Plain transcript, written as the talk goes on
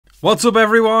What's up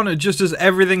everyone? Just as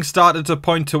everything started to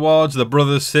point towards the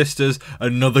brothers, sisters,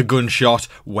 another gunshot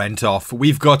went off.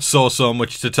 We've got so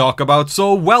much to talk about,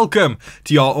 so welcome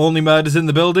to your Only Murders in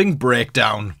the Building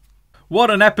breakdown. What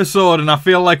an episode, and I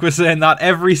feel like we're saying that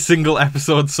every single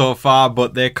episode so far,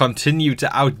 but they continue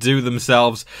to outdo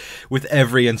themselves with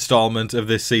every installment of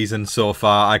this season so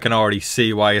far. I can already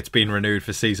see why it's been renewed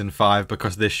for season 5,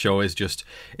 because this show is just,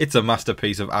 it's a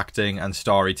masterpiece of acting and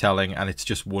storytelling, and it's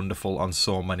just wonderful on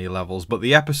so many levels. But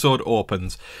the episode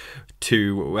opens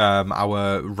to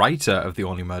our writer of the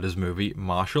Only Murders movie,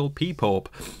 Marshall P. Pope,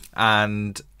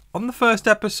 and on the first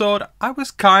episode, I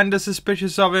was kind of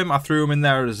suspicious of him. I threw him in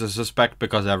there as a suspect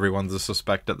because everyone's a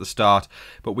suspect at the start,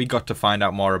 but we got to find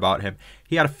out more about him.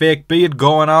 He had a fake beard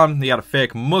going on, he had a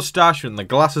fake mustache and the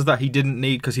glasses that he didn't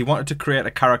need because he wanted to create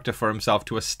a character for himself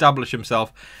to establish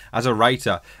himself as a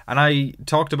writer. And I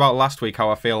talked about last week how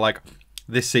I feel like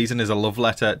this season is a love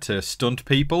letter to stunt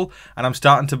people, and I'm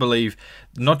starting to believe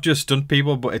not just stunt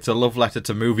people, but it's a love letter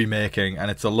to movie making, and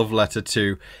it's a love letter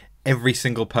to every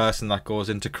single person that goes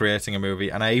into creating a movie.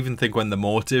 And I even think when the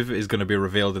motive is going to be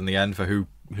revealed in the end for who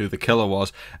the killer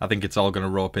was, I think it's all going to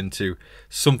rope into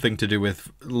something to do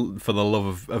with for the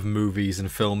love of movies and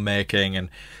filmmaking, and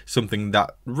something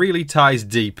that really ties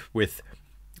deep with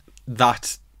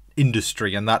that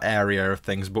industry and that area of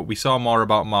things. But we saw more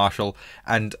about Marshall,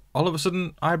 and all of a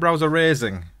sudden eyebrows are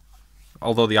raising,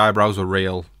 although the eyebrows were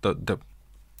real.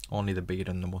 Only the beard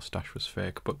and the mustache was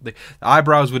fake, but the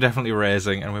eyebrows were definitely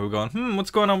raising, and we were going, what's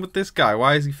going on with this guy?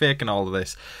 Why is he faking all of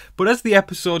this? But as the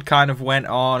episode kind of went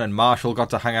on and Marshall got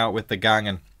to hang out with the gang,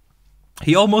 and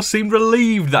he almost seemed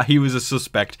relieved that he was a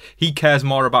suspect. He cares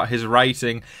more about his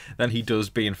writing than he does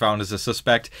being found as a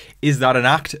suspect. Is that an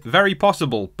act? Very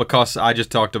possible, because I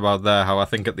just talked about there how I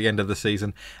think at the end of the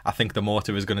season, I think the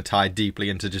motive is going to tie deeply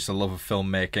into just a love of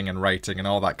filmmaking and writing and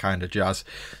all that kind of jazz.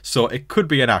 So it could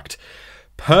be an act.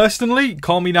 Personally,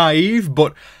 call me naive,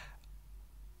 but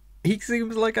he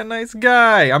seems like a nice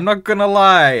guy. I'm not gonna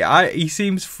lie. He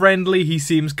seems friendly, he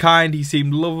seems kind, he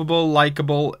seemed lovable,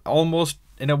 likable, almost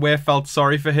in a way felt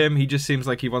sorry for him. He just seems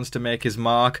like he wants to make his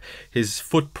mark, his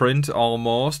footprint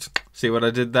almost. See what I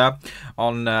did there?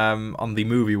 On the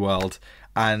movie world.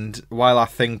 And while I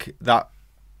think that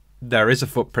there is a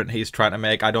footprint he's trying to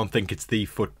make, I don't think it's the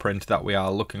footprint that we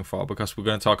are looking for, because we're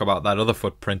going to talk about that other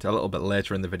footprint a little bit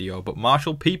later in the video. But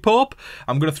Marshall P. Pope,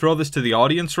 I'm going to throw this to the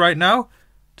audience right now.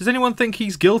 Does anyone think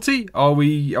he's guilty, or are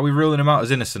we ruling him out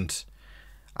as innocent?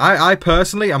 I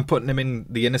personally am putting him in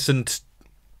the innocent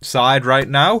side right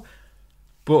now.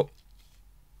 But,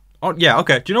 oh yeah,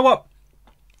 okay, do you know what?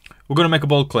 We're going to make a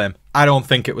bold claim. I don't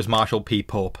think it was Marshall P.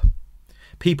 Pope.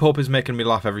 P. Pope is making me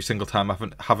laugh every single time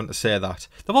having to say that.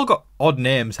 They've all got odd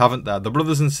names, haven't they? The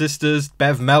brothers and sisters,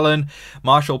 Bev Mellon,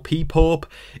 Marshall P. Pope.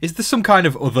 Is there some kind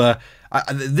of other...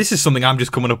 this is something I'm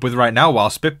just coming up with right now while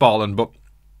spitballing, but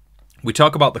we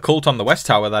talk about the cult on the West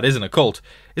Tower that isn't a cult.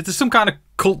 Is there some kind of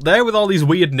cult there with all these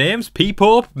weird names? P.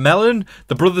 Pope, Mellon,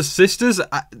 the brothers, sisters?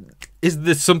 Is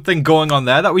there something going on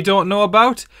there that we don't know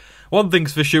about? One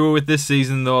thing's for sure with this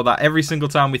season, though, that every single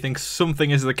time we think something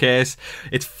is the case,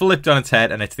 it's flipped on its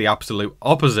head and it's the absolute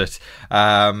opposite.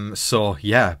 So,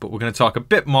 yeah, but we're going to talk a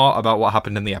bit more about what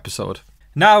happened in the episode.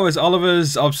 Now, as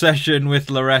Oliver's obsession with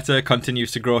Loretta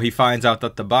continues to grow, he finds out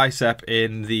that the bicep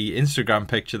in the Instagram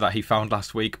picture that he found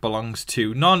last week belongs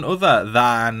to none other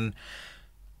than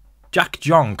Jack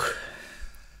Jonk.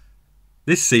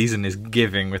 This season is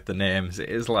giving with the names. It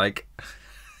is like...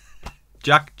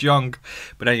 Jack Jonk.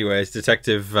 But anyways,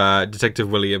 Detective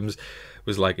Williams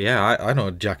was like, yeah, I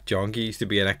know Jack Jonk. He used to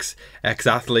be an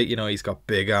ex-athlete. You know, he's got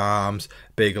big arms,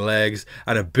 big legs,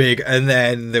 and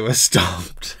then they were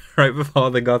stopped right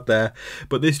before they got there.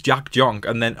 But this Jack Jonk,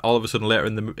 and then all of a sudden later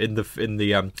in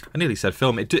the I nearly said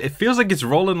film. It feels like it's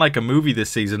rolling like a movie this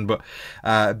season. But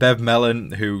Bev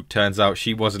Mellon, who turns out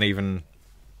she wasn't even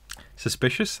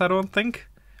suspicious, I don't think.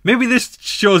 Maybe this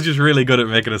show's just really good at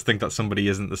making us think that somebody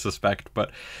isn't the suspect, but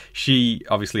she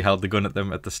obviously held the gun at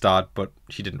them at the start, but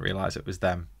she didn't realise it was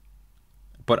them.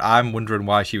 But I'm wondering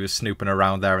why she was snooping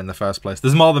around there in the first place.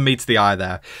 There's more than meets the eye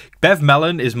there. Bev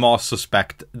Mellon is more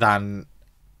suspect than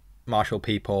Marshall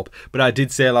P. Pope, but I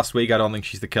did say last week I don't think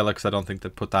she's the killer because I don't think they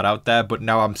put that out there, but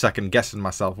now I'm second guessing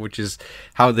myself, which is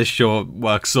how this show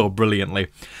works so brilliantly.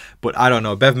 But I don't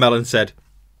know. Bev Mellon said...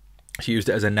 she used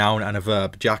it as a noun and a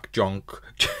verb. Jack Jonk.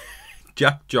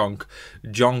 Jack Jonk.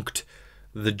 Jonked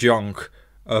the jonk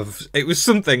of... it was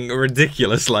something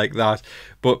ridiculous like that.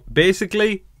 But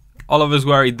basically, Oliver's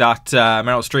worried that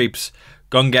Meryl Streep's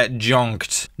Gonna get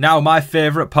jonked. Now, my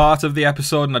favourite part of the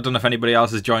episode, and I don't know if anybody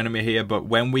else is joining me here, but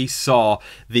when we saw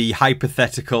the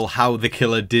hypothetical how the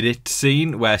killer did it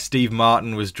scene, where Steve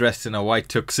Martin was dressed in a white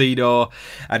tuxedo,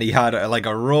 and he had like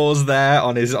a rose there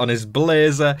on his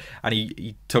blazer, and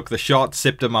he took the shot,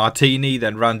 sipped a martini,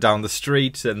 then ran down the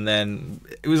street, and then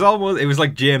it was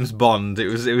like James Bond.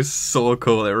 It was so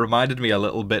cool. It reminded me a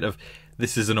little bit of.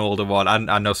 This is an older one,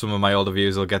 and I know some of my older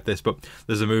viewers will get this, but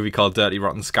there's a movie called Dirty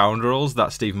Rotten Scoundrels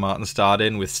that Steve Martin starred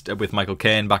in with Michael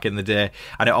Caine back in the day,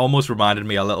 and it almost reminded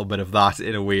me a little bit of that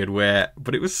in a weird way,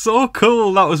 but it was so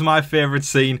cool. That was my favourite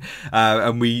scene,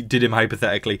 and we did him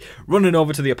hypothetically running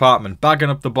over to the apartment,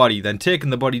 bagging up the body, then taking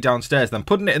the body downstairs, then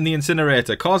putting it in the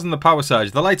incinerator, causing the power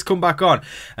surge, the lights come back on,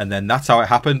 and then that's how it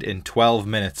happened in 12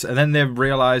 minutes. And then they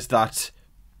realised that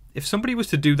if somebody was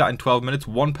to do that in 12 minutes,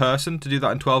 one person to do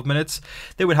that in 12 minutes,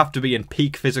 they would have to be in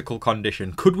peak physical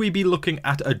condition. Could we be looking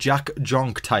at a Jack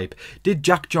Jonk type? Did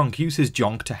Jack Jonk use his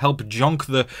jonk to help jonk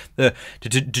to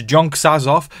jonk Saz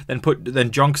off, then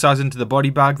jonk Saz into the body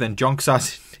bag, then jonk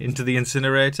Saz into the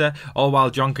incinerator, all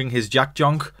while jonking his Jack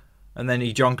Jonk, and then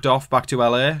he jonked off back to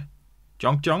LA?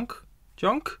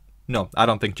 Jonk? No, I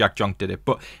don't think Jack Jonk did it,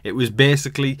 but it was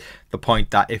basically the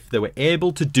point that if they were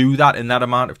able to do that in that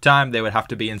amount of time, they would have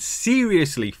to be in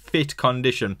seriously fit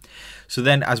condition. So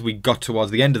then as we got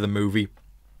towards the end of the movie,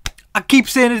 I keep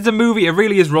saying it's a movie, it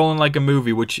really is rolling like a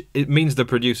movie, which it means the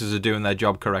producers are doing their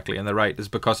job correctly and the writers,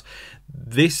 because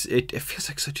it feels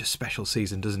like such a special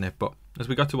season, doesn't it? But as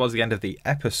we got towards the end of the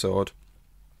episode,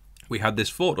 we had this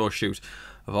photo shoot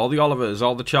of all the Olivers,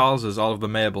 all the Charleses, all of the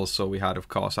Mabels. So we had, of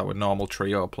course, our normal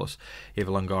trio, plus Eva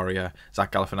Longoria,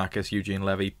 Zach Galifianakis, Eugene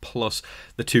Levy, plus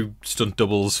the two stunt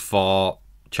doubles for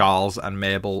Charles and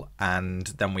Mabel. And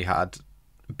then we had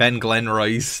Ben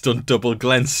Glenroy's stunt double,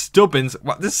 Glenn Stubbins.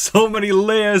 What, there's so many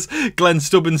layers. Glenn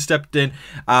Stubbins stepped in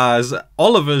as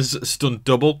Oliver's stunt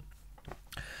double.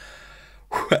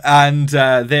 And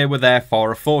they were there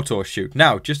for a photo shoot.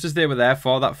 Now, just as they were there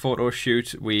for that photo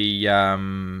shoot, we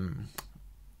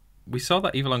saw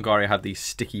that Eva Longoria had these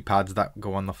sticky pads that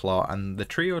go on the floor, and the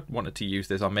trio wanted to use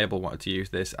this, or Mabel wanted to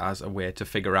use this as a way to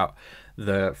figure out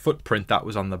the footprint that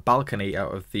was on the balcony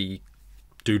out of the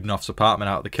Dudenoff's apartment,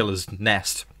 out of the killer's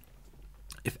nest.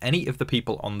 If any of the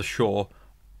people on the show,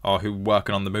 or who were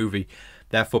working on the movie,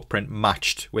 their footprint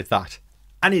matched with that.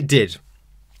 And it did.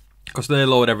 Because they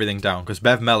lowered everything down. Because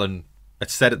Bev Mellon had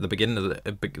said at the beginning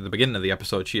of the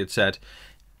episode, she had said,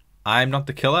 I'm not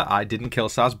the killer, I didn't kill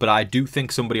Saz, but I do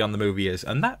think somebody on the movie is.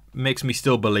 And that makes me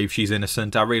still believe she's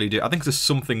innocent. I really do. I think there's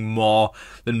something more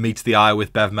than meets the eye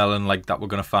with Bev Mellon, like, that we're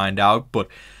going to find out. But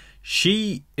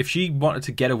if she wanted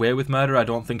to get away with murder, I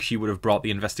don't think she would have brought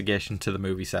the investigation to the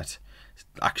movie set.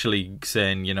 Actually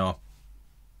saying, you know,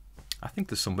 I think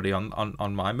there's somebody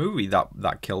on my movie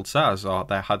that killed Saz, or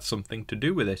that had something to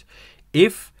do with it.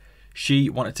 If she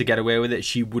wanted to get away with it,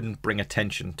 she wouldn't bring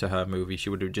attention to her movie. She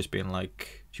would have just been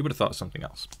like, she would have thought of something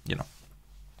else, you know,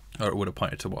 or it would have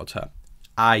pointed towards her.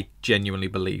 I genuinely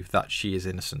believe that she is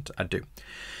innocent. I do.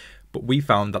 But we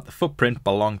found that the footprint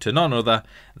belonged to none other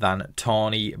than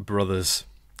Tawney Brothers.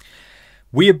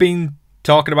 We have been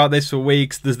talking about this for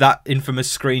weeks. There's that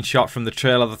infamous screenshot from the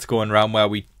trailer that's going around where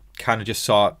we kind of just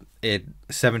saw a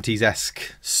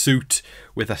 70s-esque suit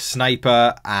with a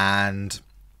sniper, and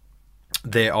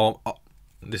they all...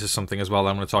 this is something as well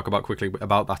I'm going to talk about quickly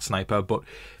about that sniper, but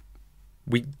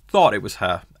we thought it was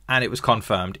her, and it was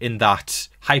confirmed in that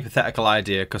hypothetical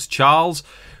idea, because Charles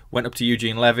went up to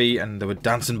Eugene Levy and they were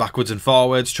dancing backwards and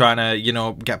forwards, trying to, you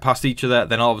know, get past each other.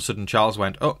 Then all of a sudden Charles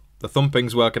went, oh, the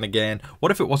thumping's working again.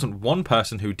 What if it wasn't one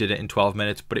person who did it in 12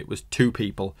 minutes, but it was two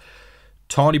people?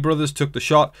 Tawney Brothers took the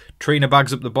shot, Trina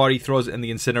bags up the body, throws it in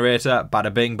the incinerator,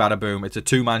 bada bing, bada boom. It's a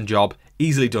two-man job,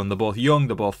 easily done. They're both young,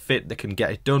 they're both fit, they can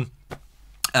get it done.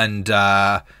 And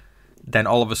then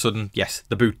all of a sudden, yes,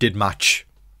 the boot did match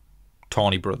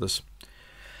Tawney Brothers.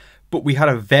 But we had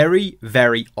a very,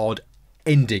 very odd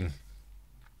ending.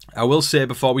 I will say,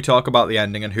 before we talk about the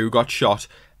ending and who got shot,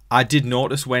 I did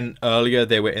notice when earlier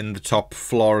they were in the top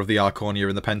floor of the Arconia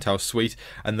in the penthouse suite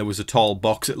and there was a tall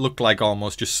box. It looked like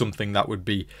almost just something that would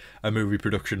be a movie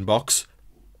production box.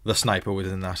 The sniper was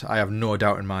in that. I have no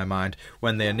doubt in my mind.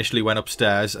 When they initially went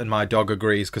upstairs, and my dog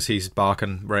agrees because he's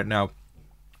barking right now,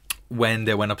 when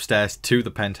they went upstairs to the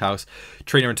penthouse,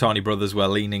 Trina and Tawney Brothers were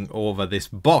leaning over this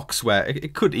box where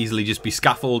it could easily just be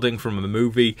scaffolding from a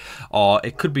movie, or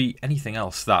it could be anything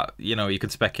else that, you know, you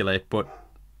could speculate, but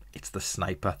it's the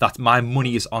sniper. That's my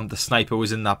money is on the sniper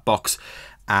was in that box.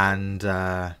 And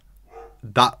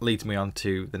that leads me on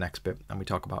to the next bit, and we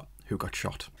talk about who got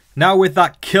shot. Now, with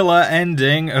that killer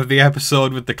ending of the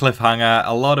episode with the cliffhanger,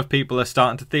 a lot of people are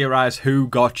starting to theorise who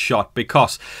got shot,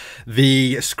 because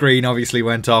the screen obviously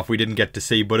went off, we didn't get to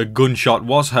see, but a gunshot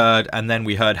was heard, and then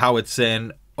we heard Howard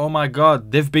saying, "Oh my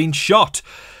god, they've been shot."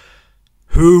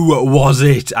 Who was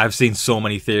it? I've seen so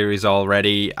many theories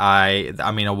already. I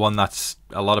mean, one that's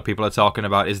a lot of people are talking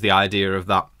about is the idea of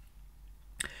that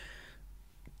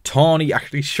Tawny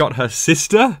actually shot her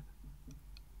sister.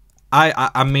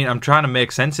 I mean, I'm trying to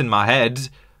make sense in my head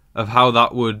of how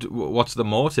that would... What's the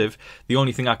motive? The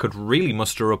only thing I could really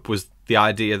muster up was the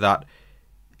idea that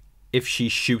if she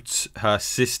shoots her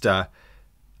sister,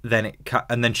 then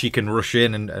and then she can rush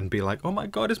in and be like, "Oh my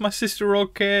god, is my sister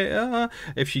okay?"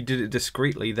 If she did it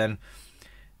discreetly, then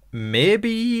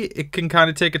maybe it can kind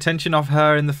of take attention off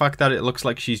her in the fact that it looks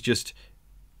like she's just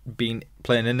been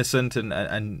playing innocent,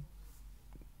 and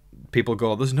people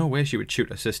go, "There's no way she would shoot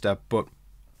her sister," but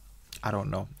I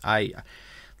don't know. There's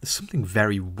something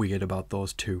very weird about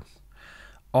those two.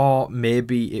 Or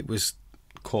maybe it was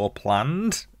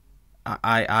co-planned.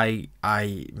 Maybe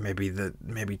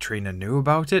Trina knew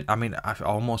about it. I mean, I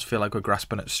almost feel like we're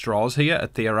grasping at straws here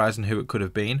at theorising who it could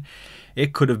have been.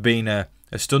 It could have been a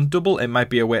stunt double. It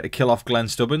might be a way to kill off Glenn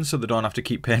Stubbins so they don't have to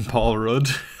keep paying Paul Rudd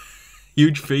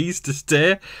huge fees to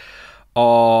stay.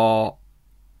 Or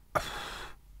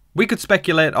we could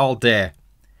speculate all day.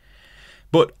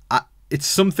 But it's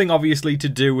something obviously to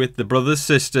do with the brothers,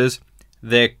 sisters.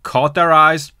 They caught their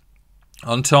eyes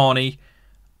on Tawny,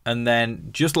 and then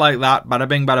just like that, bada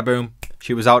bing, bada boom,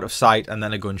 she was out of sight, and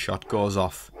then a gunshot goes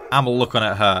off. I'm looking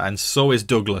at her, and so is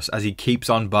Douglas as he keeps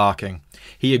on barking.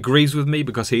 He agrees with me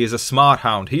because he is a smart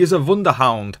hound. He is a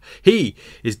wunderhound. He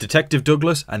is Detective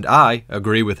Douglas, and I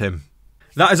agree with him.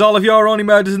 That is all of your Only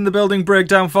Murders in the Building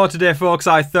breakdown for today, folks.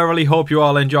 I thoroughly hope you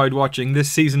all enjoyed watching.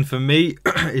 This season for me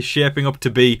is shaping up to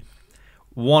be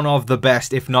one of the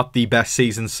best, if not the best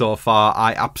season so far.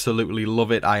 I absolutely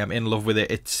love it. I am in love with it.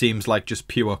 It seems like just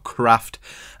pure craft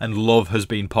and love has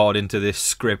been poured into this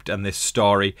script and this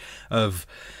story of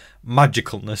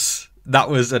magicalness. That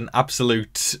was an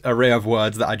absolute array of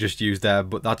words that I just used there,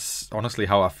 but that's honestly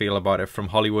how I feel about it. From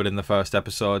Hollywood in the first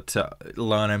episode to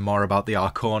learning more about the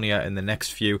Arconia in the next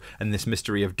few, and this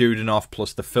mystery of Dudinoff,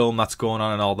 plus the film that's going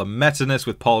on and all the meta-ness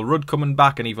with Paul Rudd coming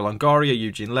back and Eva Longoria,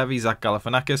 Eugene Levy, Zach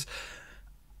Galifianakis.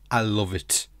 I love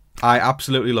it. I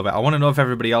absolutely love it. I want to know if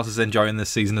everybody else is enjoying this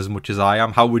season as much as I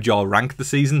am. How would y'all rank the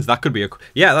seasons? That could be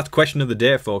yeah, that's question of the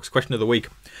day, folks. Question of the week.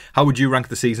 How would you rank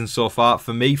the season so far?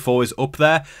 For me, 4 is up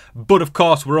there. But of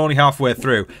course, we're only halfway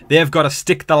through. They've got to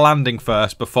stick the landing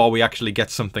first before we actually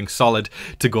get something solid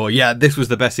to go, yeah, this was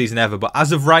the best season ever. But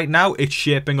as of right now, it's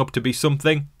shaping up to be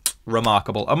something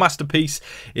remarkable. A masterpiece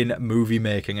in movie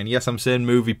making. And yes, I'm saying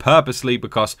movie purposely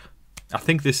because I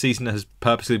think this season has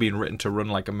purposely been written to run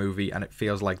like a movie, and it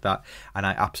feels like that, and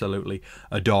I absolutely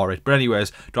adore it. But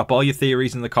anyways, drop all your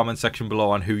theories in the comment section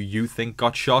below on who you think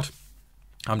got shot.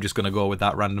 I'm just going to go with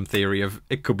that random theory of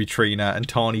it could be Trina, and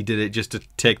Tawny did it just to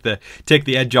take the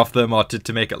edge off them, or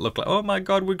to make it look like, oh my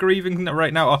god, we're grieving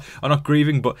right now, or not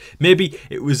grieving, but maybe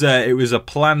it was a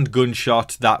planned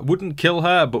gunshot that wouldn't kill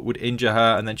her but would injure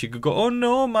her, and then she could go, oh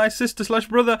no, my sister slash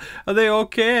brother, are they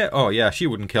okay? Oh yeah, she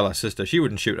wouldn't kill her sister, she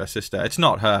wouldn't shoot her sister, it's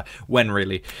not her. When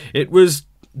really it was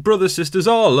brothers, sisters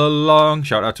all along.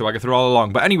 Shout out to Agatha all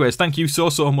along. But anyways, thank you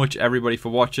so much everybody for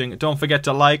watching. Don't forget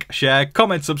to like, share,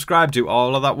 comment, subscribe, do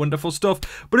all of that wonderful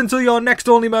stuff. But until your next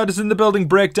Only Murders in the Building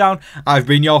breakdown, I've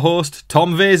been your host,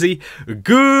 Tom Vasey.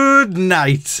 Good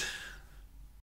night.